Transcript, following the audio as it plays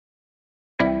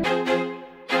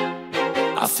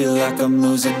I feel like I'm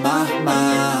losing my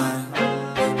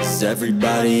mind. Is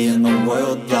everybody in the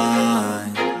world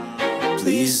blind?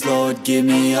 Please, Lord, give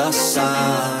me a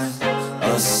sign,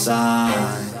 a sign.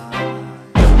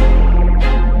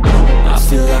 I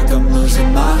feel like I'm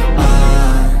losing my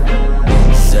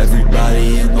mind. Is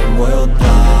everybody in the world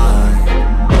blind?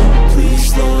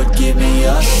 Please, Lord, give me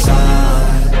a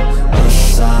sign, a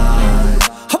sign.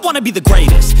 I wanna be the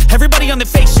greatest. Everybody on the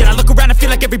fake shit. I look around and feel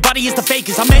like everybody is the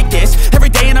fakest. I make this every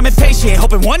day and I'm impatient,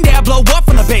 hoping one day I blow up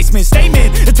from the basement.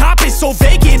 Statement, the top is so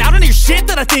vacant. I don't hear shit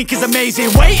that I think is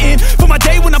amazing. Waiting for my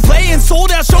day when I'm playing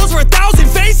sold out shows for 1,000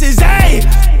 faces. Hey,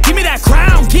 give me that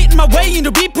crown, get in my way and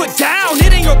to be put down.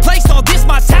 It ain't your place, all this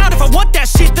my town. If I want that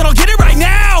shit, then I'll get it right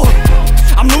now.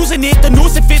 I'm losing it, the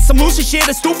noose it fits. I'm losing shit,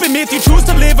 a stupid myth. You choose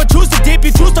to live or choose to dip.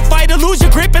 You choose to fight or lose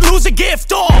your grip and lose a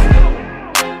gift.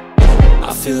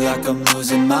 I feel like I'm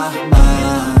losing my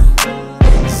mind.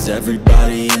 Is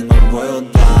everybody in the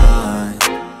world blind?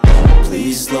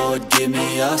 Please, Lord, give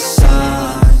me a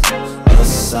sign, a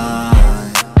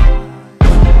sign.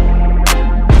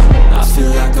 I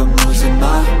feel like I'm losing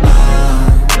my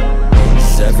mind.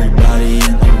 Is everybody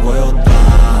in the world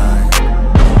blind?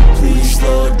 Please,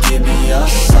 Lord, give me a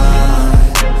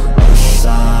sign, a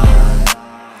sign.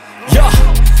 Yeah.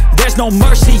 There's no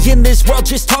mercy in this world,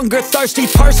 just hunger-thirsty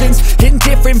persons in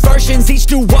different versions. Each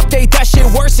new update, that shit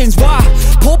worsens. Why?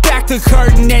 Pull back the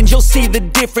curtain and you'll see the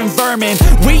different vermin.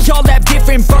 We all have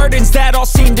different burdens that all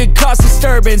seem to cause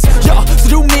disturbance. Yo, so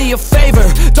do me a favor,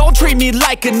 don't treat me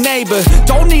like a neighbor.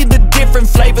 Don't need the different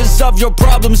flavors of your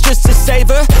problems just to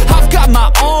savor. I've got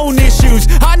my own issues,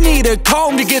 I need a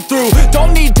comb to get through.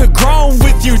 Don't need to groan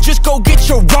with you, just go get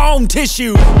your own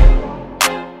tissue.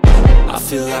 I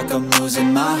feel like I'm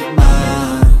losing my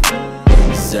mind.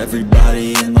 Is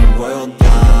everybody in the world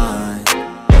blind?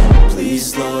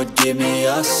 Please, Lord, give me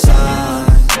a sign,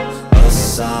 a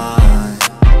sign.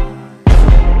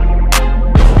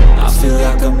 I feel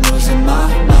like I'm losing my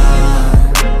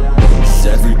mind. Is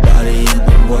everybody in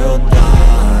the world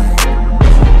blind?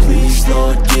 Please,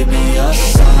 Lord, give me a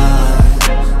sign,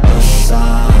 a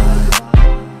sign.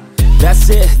 That's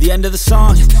it, the end of the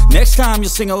song. Next time you'll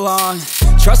sing along.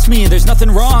 Trust me, there's nothing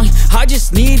wrong. I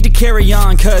just need to carry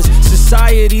on, cause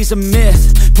society's a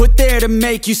myth put there to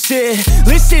make you sit.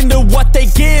 Listen to what they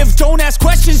give. Don't ask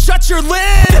questions, shut your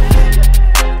lid.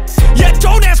 Yeah,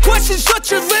 don't ask questions, shut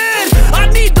your lid. I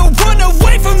need to run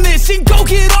away from this and go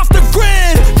get off the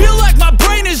grid. Feel like my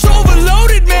brain is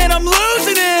overloaded, man, I'm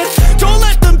losing it. Don't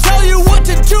let them tell you what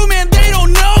to do, man, they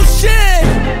don't know shit.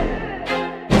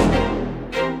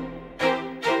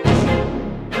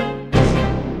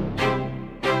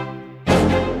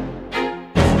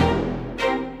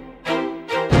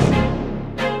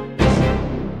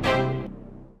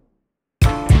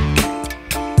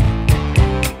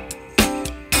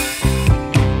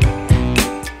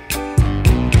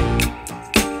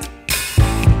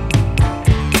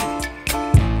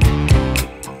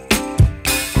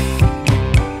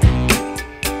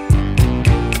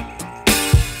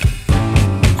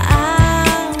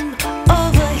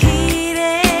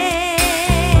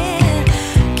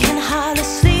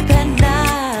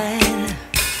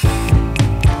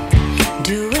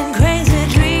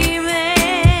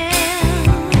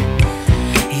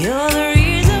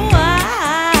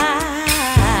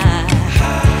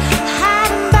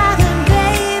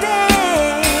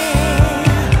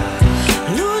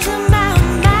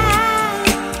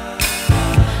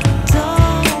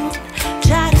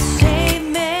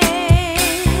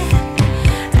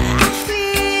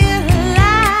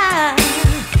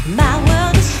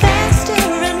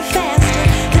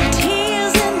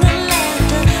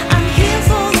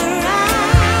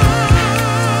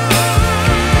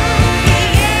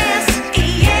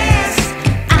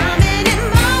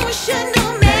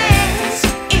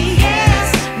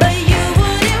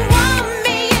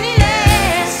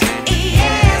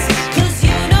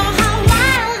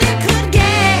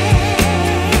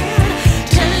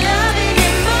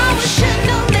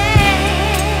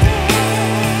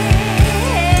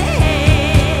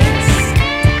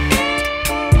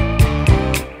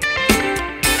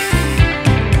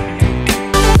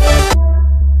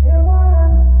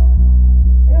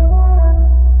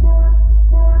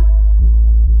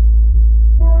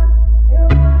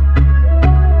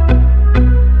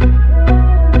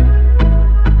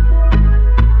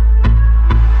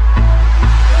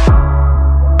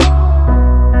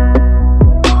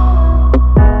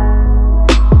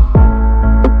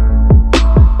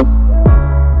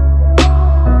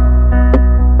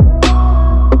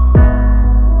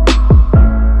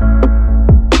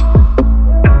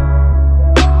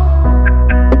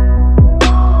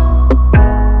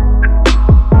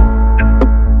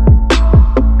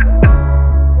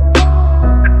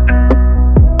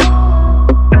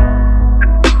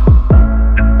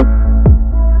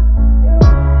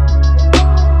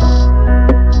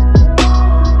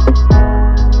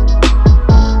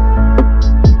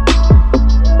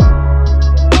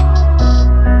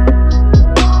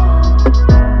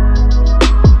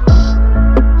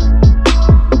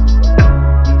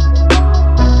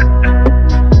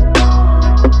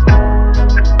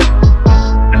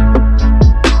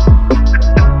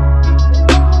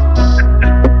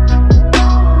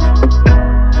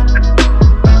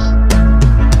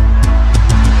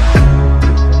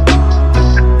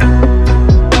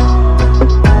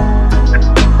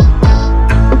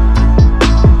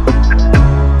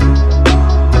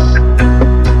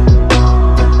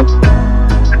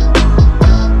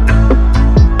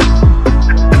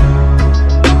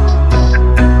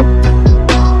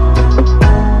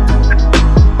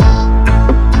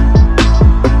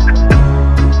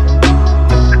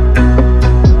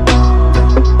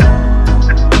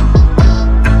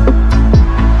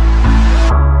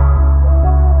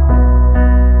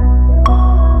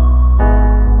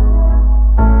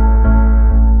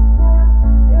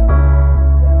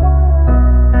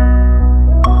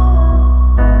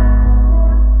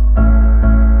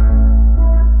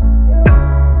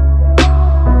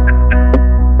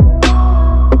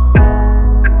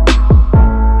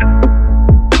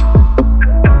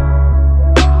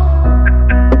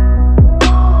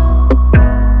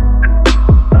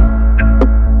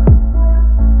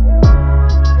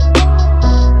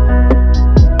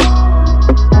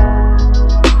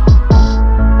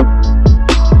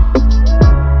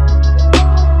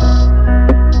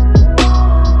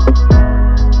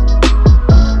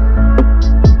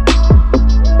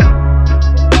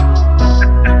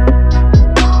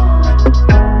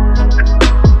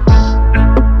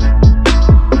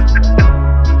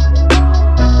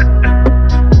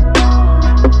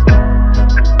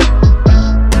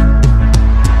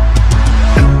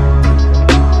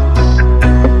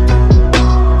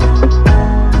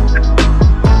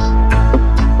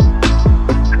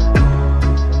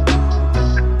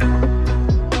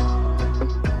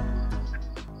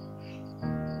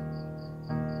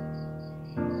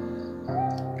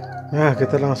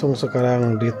 kita langsung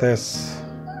sekarang dites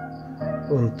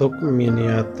untuk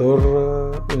miniatur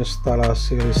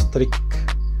instalasi listrik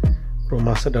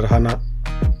rumah sederhana.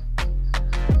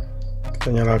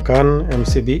 Kita nyalakan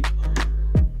MCB.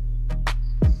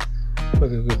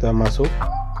 Bagi kita masuk,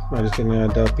 nah di sini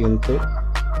ada pintu.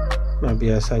 Nah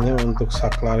biasanya untuk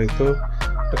saklar itu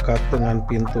dekat dengan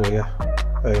pintu ya,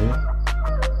 kayak ini.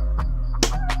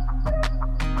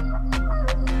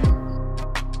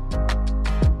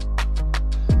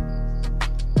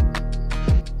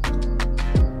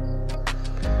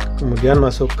 Kemudian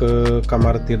masuk ke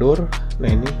kamar tidur. Nah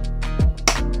ini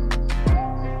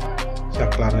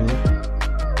saklarnya.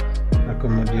 Nah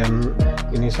kemudian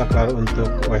ini saklar untuk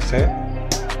WC.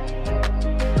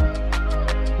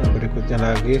 Nah berikutnya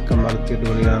lagi kamar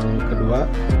tidur yang kedua.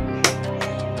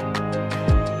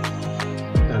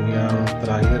 Dan yang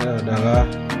terakhir adalah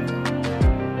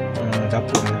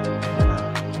dapur ya.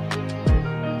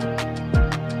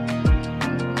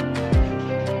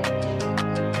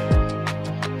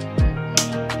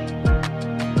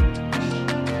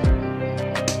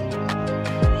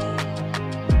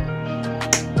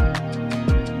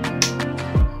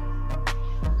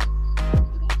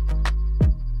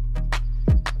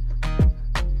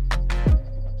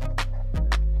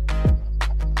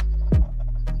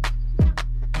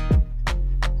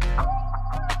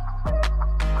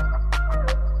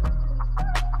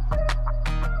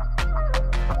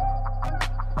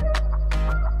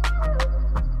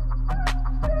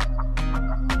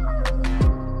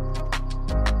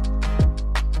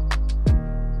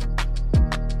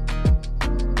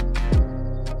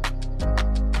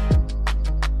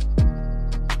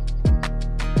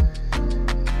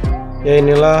 Ya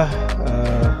inilah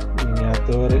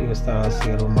miniatur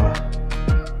instalasi rumah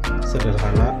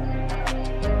sederhana.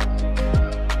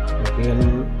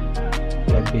 Mungkin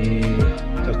lebih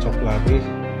cocok lagi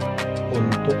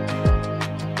untuk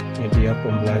media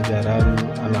pembelajaran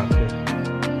anak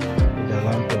di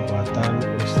dalam pembuatan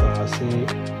instalasi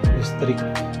listrik.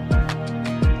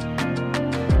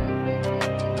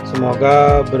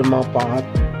 Semoga bermanfaat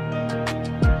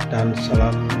dan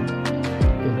salam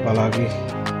jumpa lagi.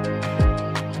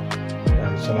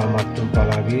 Selamat jumpa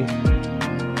lagi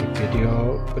di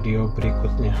video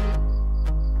berikutnya.